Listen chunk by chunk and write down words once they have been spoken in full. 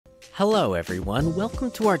Hello everyone, welcome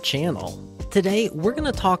to our channel. Today, we're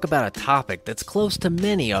going to talk about a topic that's close to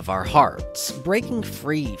many of our hearts, breaking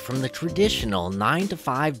free from the traditional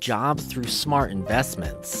 9-to-5 jobs through smart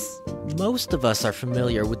investments. Most of us are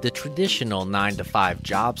familiar with the traditional 9-to-5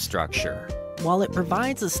 job structure. While it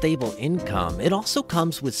provides a stable income, it also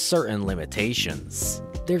comes with certain limitations.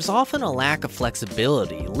 There's often a lack of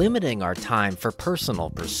flexibility, limiting our time for personal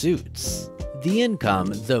pursuits. The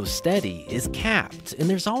income, though steady, is capped, and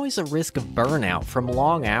there's always a risk of burnout from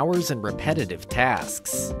long hours and repetitive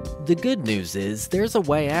tasks. The good news is there's a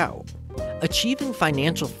way out. Achieving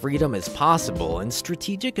financial freedom is possible, and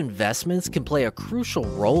strategic investments can play a crucial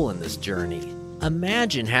role in this journey.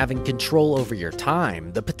 Imagine having control over your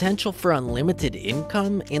time, the potential for unlimited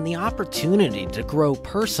income, and the opportunity to grow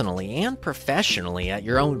personally and professionally at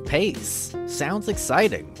your own pace. Sounds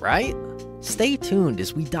exciting, right? Stay tuned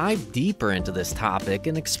as we dive deeper into this topic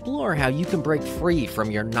and explore how you can break free from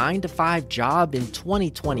your 9-to-5 job in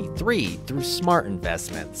 2023 through smart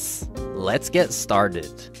investments. Let's get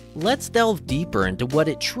started. Let's delve deeper into what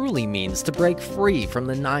it truly means to break free from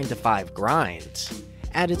the 9-to-5 grind.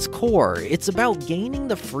 At its core, it's about gaining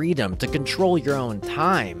the freedom to control your own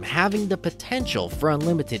time, having the potential for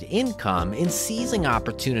unlimited income, and seizing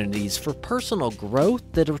opportunities for personal growth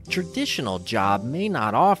that a traditional job may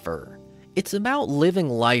not offer. It's about living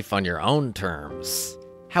life on your own terms.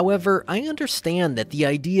 However, I understand that the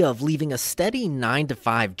idea of leaving a steady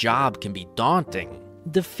 9-to-5 job can be daunting.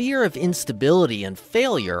 The fear of instability and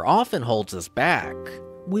failure often holds us back.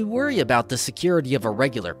 We worry about the security of a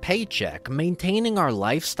regular paycheck, maintaining our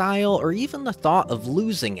lifestyle, or even the thought of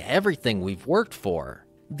losing everything we've worked for.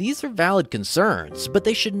 These are valid concerns, but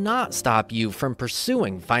they should not stop you from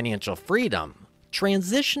pursuing financial freedom.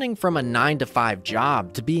 Transitioning from a 9-to-5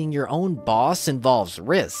 job to being your own boss involves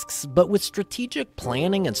risks, but with strategic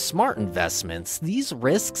planning and smart investments, these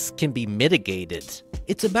risks can be mitigated.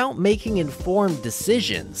 It's about making informed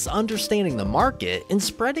decisions, understanding the market, and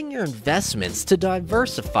spreading your investments to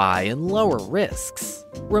diversify and lower risks.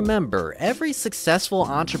 Remember, every successful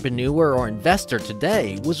entrepreneur or investor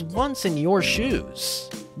today was once in your shoes.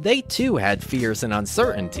 They too had fears and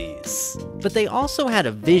uncertainties, but they also had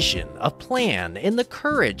a vision, a plan, and the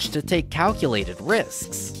courage to take calculated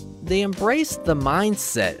risks. They embraced the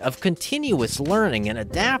mindset of continuous learning and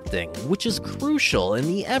adapting, which is crucial in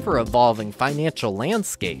the ever-evolving financial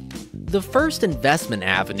landscape. The first investment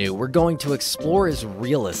avenue we're going to explore is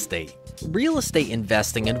real estate. Real estate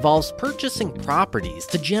investing involves purchasing properties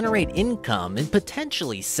to generate income and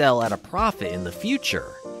potentially sell at a profit in the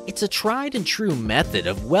future. It's a tried and true method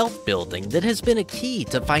of wealth building that has been a key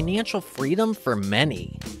to financial freedom for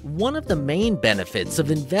many. One of the main benefits of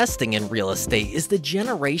investing in real estate is the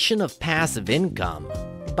generation of passive income.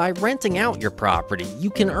 By renting out your property, you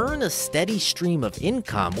can earn a steady stream of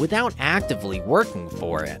income without actively working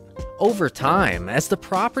for it. Over time, as the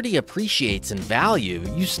property appreciates in value,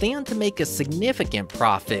 you stand to make a significant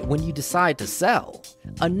profit when you decide to sell.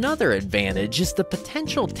 Another advantage is the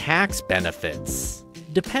potential tax benefits.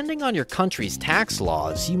 Depending on your country's tax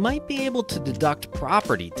laws, you might be able to deduct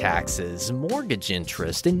property taxes, mortgage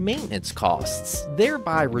interest, and maintenance costs,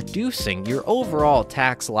 thereby reducing your overall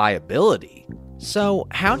tax liability. So,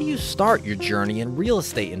 how do you start your journey in real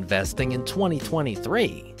estate investing in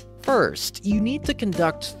 2023? First, you need to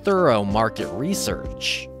conduct thorough market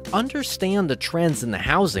research. Understand the trends in the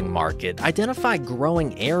housing market, identify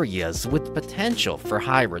growing areas with potential for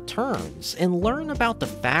high returns, and learn about the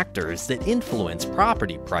factors that influence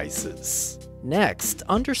property prices. Next,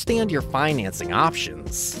 understand your financing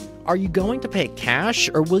options. Are you going to pay cash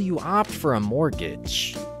or will you opt for a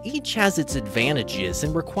mortgage? Each has its advantages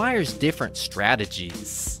and requires different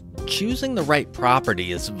strategies. Choosing the right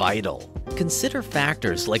property is vital. Consider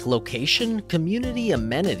factors like location, community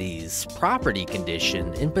amenities, property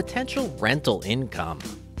condition, and potential rental income.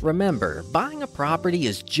 Remember, buying a property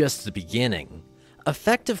is just the beginning.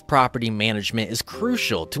 Effective property management is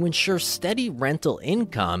crucial to ensure steady rental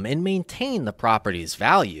income and maintain the property's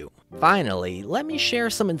value. Finally, let me share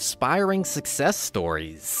some inspiring success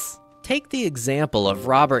stories. Take the example of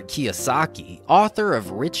Robert Kiyosaki, author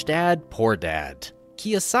of Rich Dad, Poor Dad.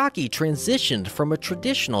 Kiyosaki transitioned from a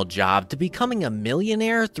traditional job to becoming a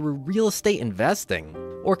millionaire through real estate investing.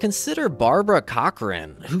 Or consider Barbara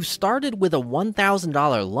Corcoran, who started with a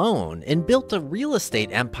 $1,000 loan and built a real estate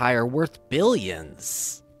empire worth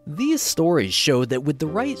billions. These stories show that with the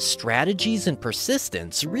right strategies and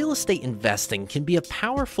persistence, real estate investing can be a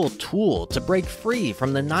powerful tool to break free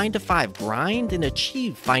from the 9-to-5 grind and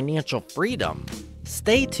achieve financial freedom.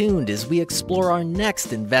 Stay tuned as we explore our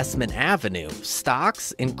next investment avenue,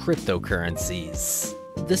 stocks and cryptocurrencies.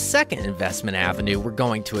 The second investment avenue we're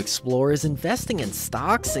going to explore is investing in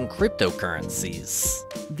stocks and cryptocurrencies.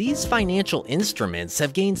 These financial instruments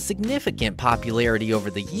have gained significant popularity over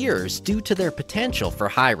the years due to their potential for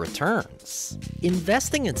high returns.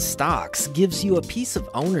 Investing in stocks gives you a piece of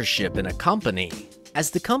ownership in a company. As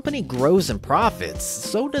the company grows and profits,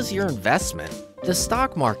 so does your investment. The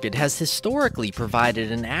stock market has historically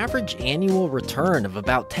provided an average annual return of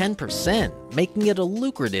about 10%, making it a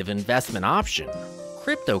lucrative investment option.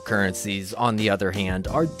 Cryptocurrencies, on the other hand,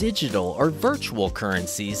 are digital or virtual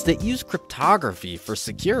currencies that use cryptography for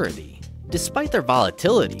security. Despite their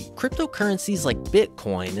volatility, cryptocurrencies like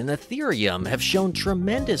Bitcoin and Ethereum have shown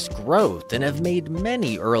tremendous growth and have made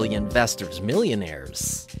many early investors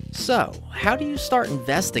millionaires. So, how do you start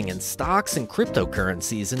investing in stocks and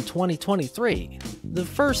cryptocurrencies in 2023? The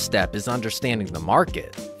first step is understanding the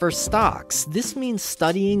market. For stocks, this means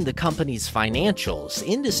studying the company's financials,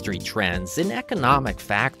 industry trends, and economic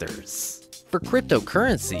factors. For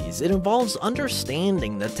cryptocurrencies, it involves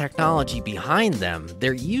understanding the technology behind them,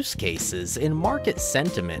 their use cases, and market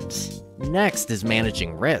sentiment. Next is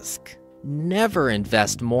managing risk. Never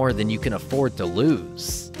invest more than you can afford to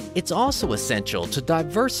lose. It's also essential to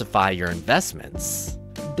diversify your investments.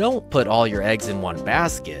 Don't put all your eggs in one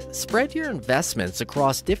basket. Spread your investments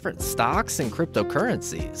across different stocks and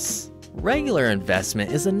cryptocurrencies. Regular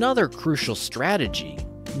investment is another crucial strategy.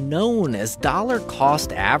 Known as dollar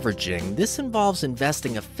cost averaging, this involves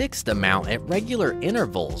investing a fixed amount at regular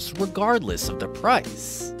intervals regardless of the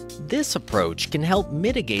price. This approach can help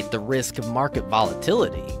mitigate the risk of market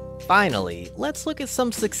volatility. Finally, let's look at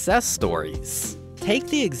some success stories. Take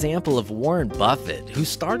the example of Warren Buffett, who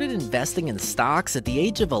started investing in stocks at the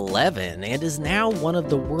age of 11 and is now one of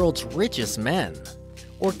the world's richest men.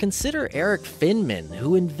 Or consider Eric Finman,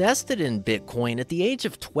 who invested in Bitcoin at the age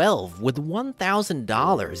of 12 with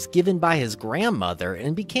 $1,000 given by his grandmother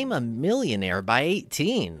and became a millionaire by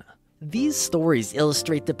 18. These stories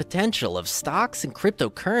illustrate the potential of stocks and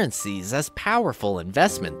cryptocurrencies as powerful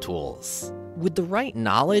investment tools. With the right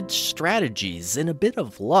knowledge, strategies, and a bit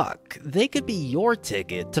of luck, they could be your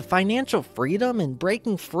ticket to financial freedom and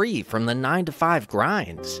breaking free from the 9-to-5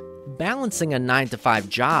 grind. Balancing a 9-to-5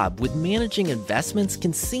 job with managing investments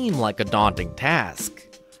can seem like a daunting task.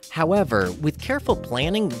 However, with careful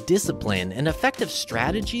planning, discipline, and effective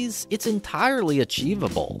strategies, it's entirely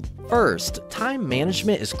achievable. First, time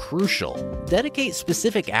management is crucial. Dedicate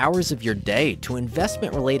specific hours of your day to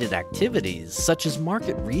investment-related activities such as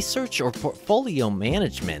market research or portfolio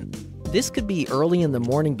management. This could be early in the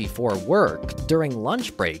morning before work, during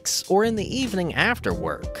lunch breaks, or in the evening after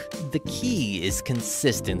work. The key is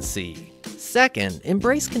consistency. Second,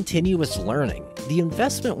 embrace continuous learning. The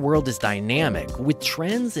investment world is dynamic, with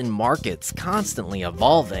trends and markets constantly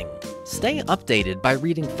evolving. Stay updated by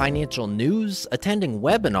reading financial news, attending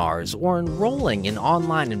webinars, or enrolling in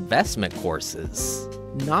online investment courses.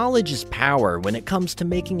 Knowledge is power when it comes to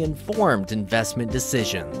making informed investment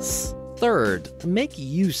decisions. Third, make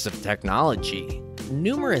use of technology.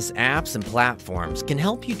 Numerous apps and platforms can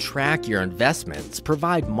help you track your investments,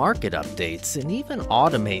 provide market updates, and even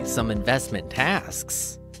automate some investment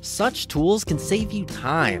tasks. Such tools can save you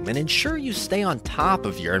time and ensure you stay on top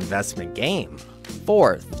of your investment game.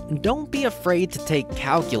 Fourth, don't be afraid to take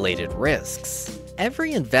calculated risks.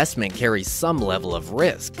 Every investment carries some level of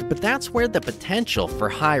risk, but that's where the potential for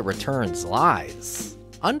high returns lies.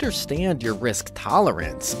 Understand your risk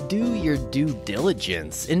tolerance, do your due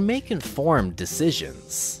diligence, and make informed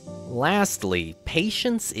decisions. Lastly,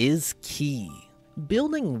 patience is key.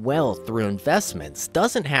 Building wealth through investments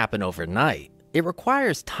doesn't happen overnight. It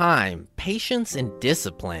requires time, patience, and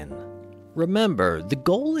discipline. Remember, the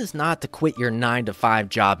goal is not to quit your 9-to-5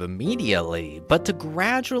 job immediately, but to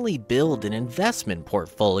gradually build an investment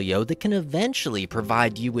portfolio that can eventually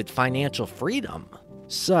provide you with financial freedom.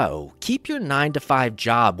 So, keep your 9-to-5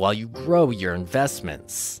 job while you grow your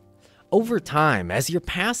investments. Over time, as your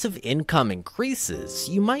passive income increases,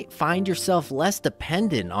 you might find yourself less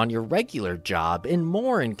dependent on your regular job and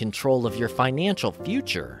more in control of your financial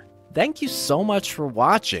future. Thank you so much for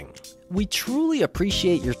watching. We truly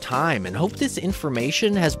appreciate your time and hope this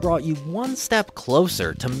information has brought you one step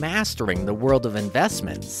closer to mastering the world of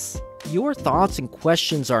investments. Your thoughts and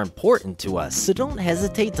questions are important to us, so don't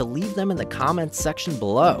hesitate to leave them in the comments section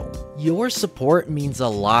below. Your support means a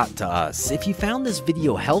lot to us. If you found this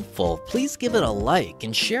video helpful, please give it a like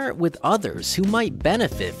and share it with others who might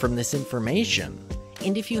benefit from this information.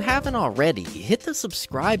 And if you haven't already, hit the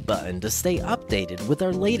subscribe button to stay updated with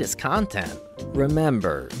our latest content.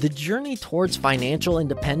 Remember, the journey towards financial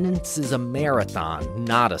independence is a marathon,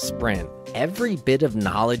 not a sprint. Every bit of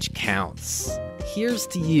knowledge counts. here's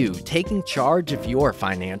to you taking charge of your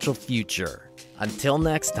financial future. Until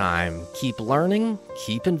next time, keep learning,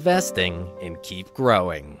 keep investing, and keep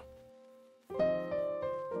growing.